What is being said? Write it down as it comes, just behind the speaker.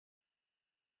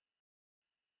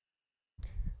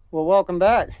Well, welcome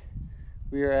back.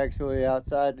 We are actually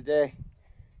outside today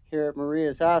here at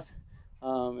Maria's house,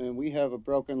 and we have a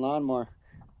broken lawnmower.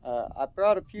 I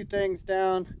brought a few things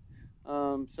down,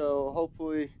 so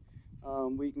hopefully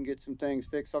we can get some things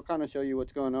fixed. I'll kind of show you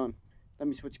what's going on. Let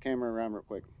me switch the camera around real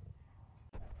quick.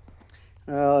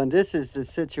 And this is the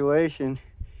situation.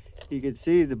 You can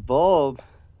see the bulb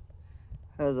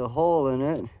has a hole in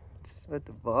it. It's at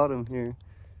the bottom here.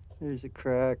 There's a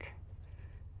crack,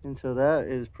 and so that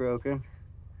is broken.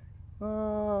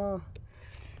 And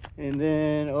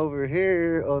then over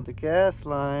here on the gas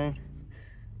line,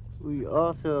 we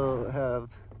also have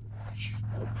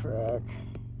a crack.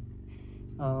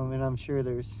 And I'm sure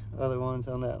there's other ones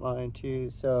on that line too.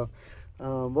 So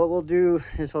what we'll do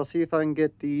is I'll see if I can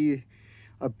get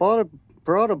I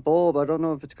brought a bulb. I don't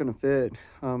know if it's gonna fit,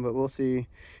 but we'll see.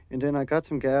 And then I got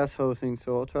some gas hosing,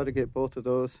 so I'll try to get both of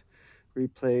those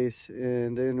replaced,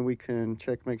 and then we can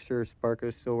check, make sure spark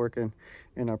is still working.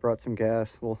 And I brought some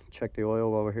gas. We'll check the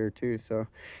oil while we're here too. So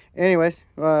anyways,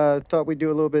 thought we'd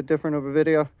do a little bit different of a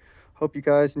video. Hope you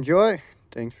guys enjoy.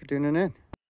 Thanks for tuning in.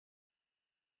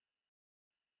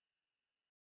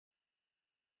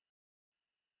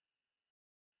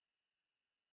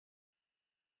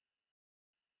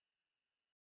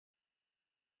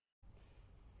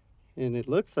 And it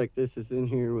looks like this is in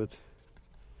here with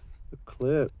a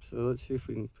clip, so let's see if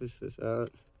we can push this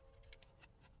out.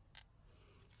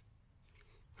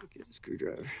 I'll get a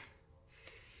screwdriver.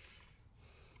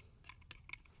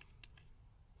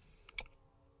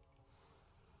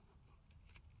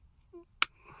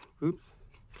 Oops.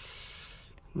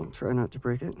 I'll try not to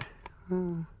break it.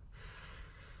 There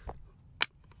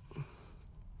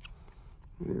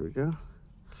we go.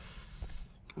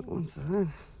 Got one side.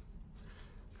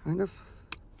 Kind of.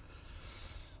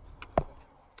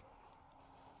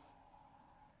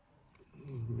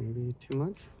 Maybe too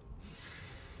much.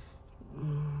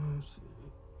 Let's see.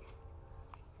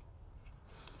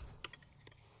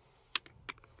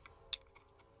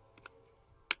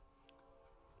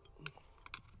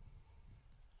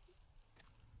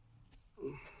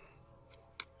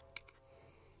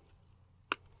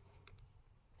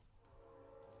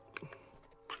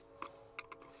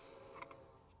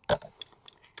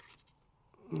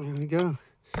 There we go.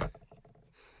 Let's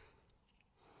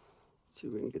see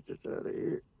if we can get this out of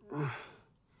here.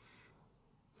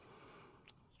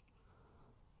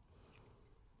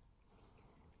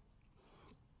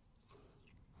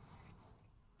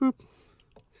 Boop.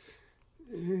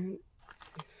 And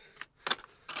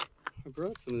I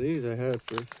brought some of these I had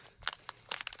for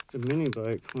the mini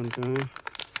bike one time.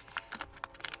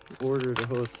 Ordered a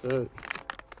whole set.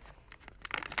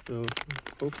 So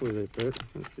hopefully they fit.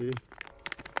 Let's see.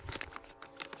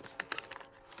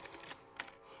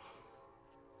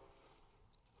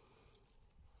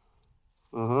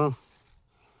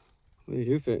 They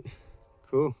do fit.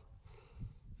 Cool.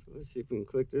 So let's see if we can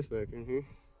click this back in here.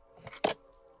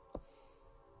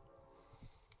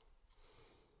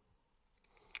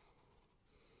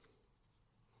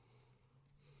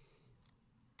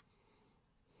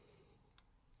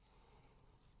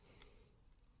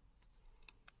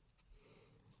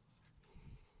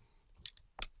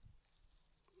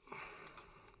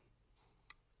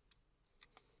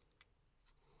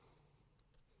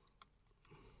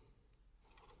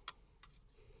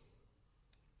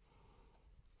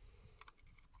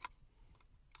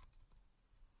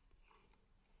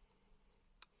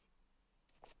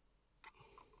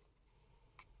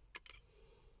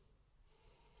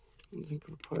 I think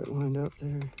we're quite lined up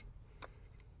there.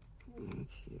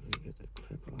 Let's see if we can get the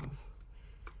clip off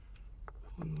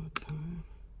one more time.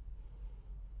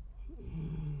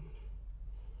 And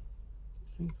I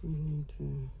think we need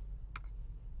to.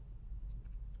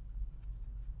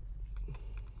 Let's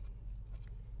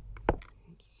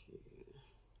see. Which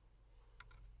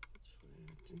way? I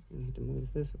think we need to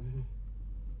move this way.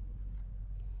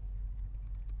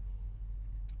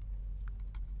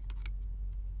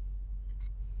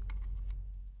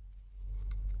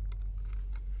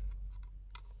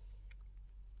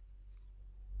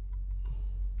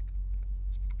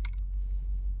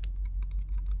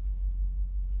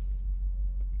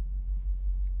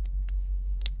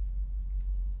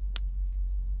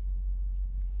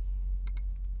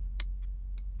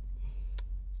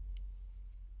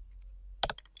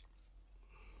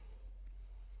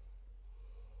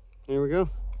 There we go.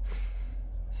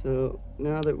 So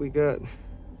now that we got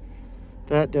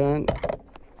that done,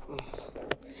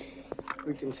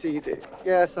 we can see the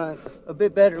gas line a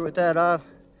bit better with that off.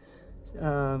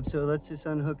 So let's just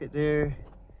unhook it there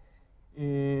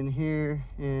and here,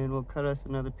 and we'll cut us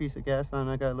another piece of gas line.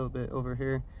 I got a little bit over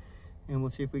here, and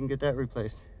we'll see if we can get that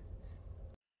replaced.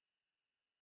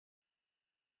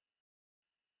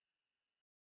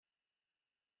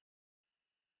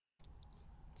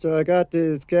 So I got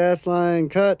this gas line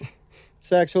cut.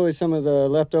 It's actually some of the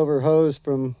leftover hose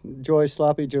from Joy's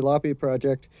Sloppy Jalopy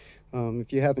project.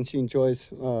 If you haven't seen Joy's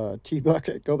tea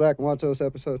bucket, go back and watch those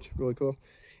episodes. Really cool.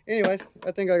 Anyways,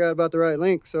 I think I got about the right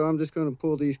length, so I'm just going to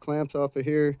pull these clamps off of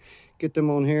here, get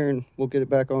them on here, and we'll get it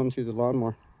back onto the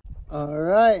lawnmower. All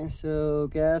right, so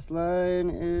gas line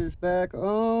is back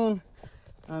on.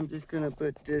 I'm just going to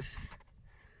put this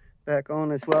back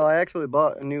on as well. I actually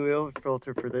bought a new oil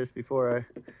filter for this before I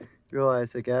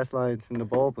realized the gas lines and the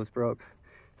bulb was broke.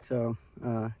 So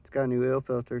it's got a new oil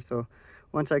filter. So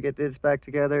once I get this back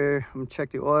together, I'm gonna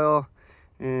check the oil,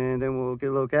 and then we'll get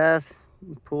a little gas,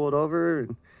 pull it over,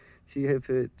 and see if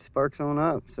it sparks on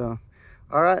up. So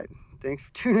all right, thanks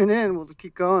for tuning in. We'll just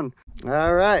keep going.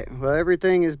 All right, well,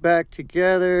 everything is back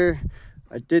together.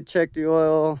 I did check the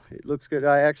oil. It looks good.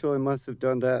 I actually must have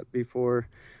done that before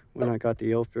when I got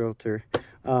the oil filter.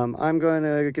 I'm going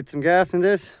to get some gas in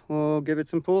this. We'll give it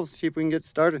some pulls, see if we can get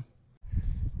started.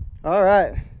 All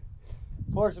right,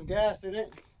 pour some gas in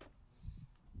it.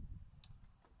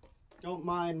 Don't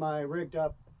mind my rigged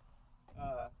up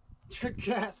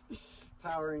gas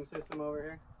powering system over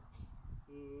here.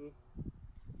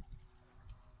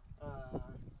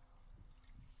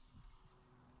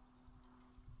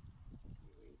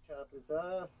 Top this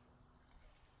off.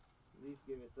 At least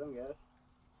give it some gas.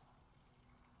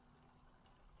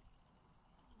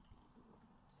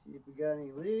 See if we got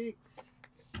any leaks.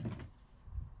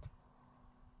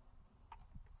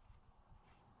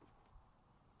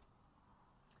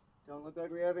 Don't look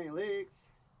like we have any leaks.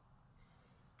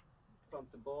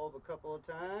 Pump the bulb a couple of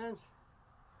times.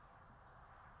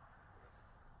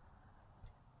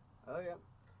 Oh yeah,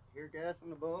 hear gas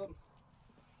in the bulb.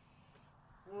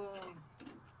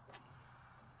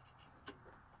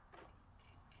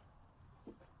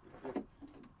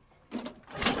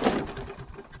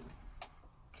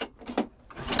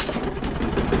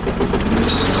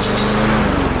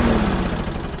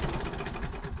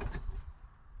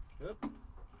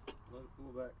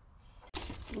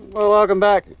 Well, welcome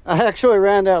back. I actually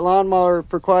ran that lawnmower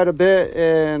for quite a bit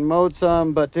and mowed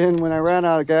some, but then when I ran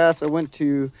out of gas, I went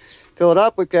to fill it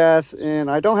up with gas, and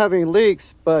I don't have any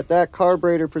leaks, but that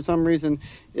carburetor for some reason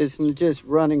is just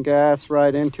running gas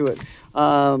right into it.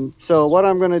 So what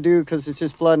I'm going to do, because it's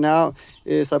just flooding out,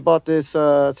 is I bought this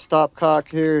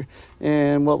stopcock here,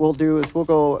 and what we'll do is I'm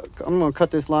going to cut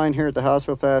this line here at the house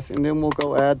real fast, and then we'll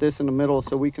go add this in the middle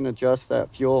so we can adjust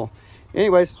that fuel.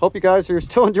 Anyways, hope you guys are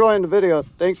still enjoying the video.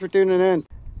 Thanks for tuning in.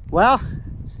 Well,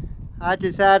 I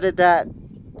just added that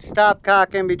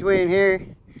stopcock in between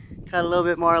here, cut a little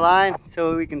bit more line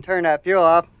so we can turn that fuel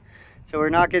off, so we're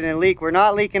not getting a leak. We're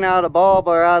not leaking out of the bulb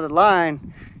or out of the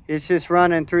line. It's just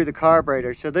running through the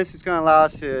carburetor. So this is going to allow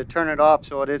us to turn it off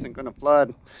so it isn't going to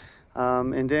flood.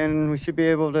 And then we should be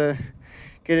able to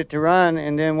get it to run.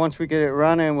 And then once we get it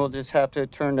running, we'll just have to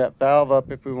turn that valve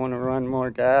up if we want to run more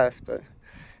gas. But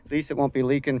at least it won't be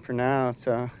leaking for now.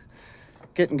 So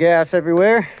getting gas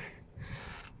everywhere,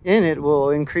 and it will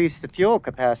increase the fuel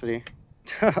capacity.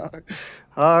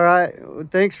 All right, well,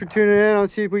 thanks for tuning in. I'll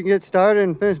see if we can get started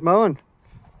and finish mowing.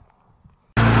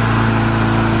 It's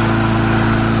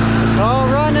all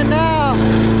running now.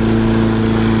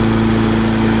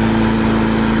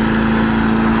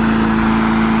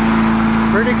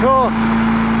 Pretty cool.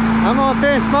 I'm gonna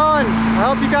finish mowing. I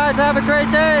hope you guys have a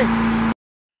great day.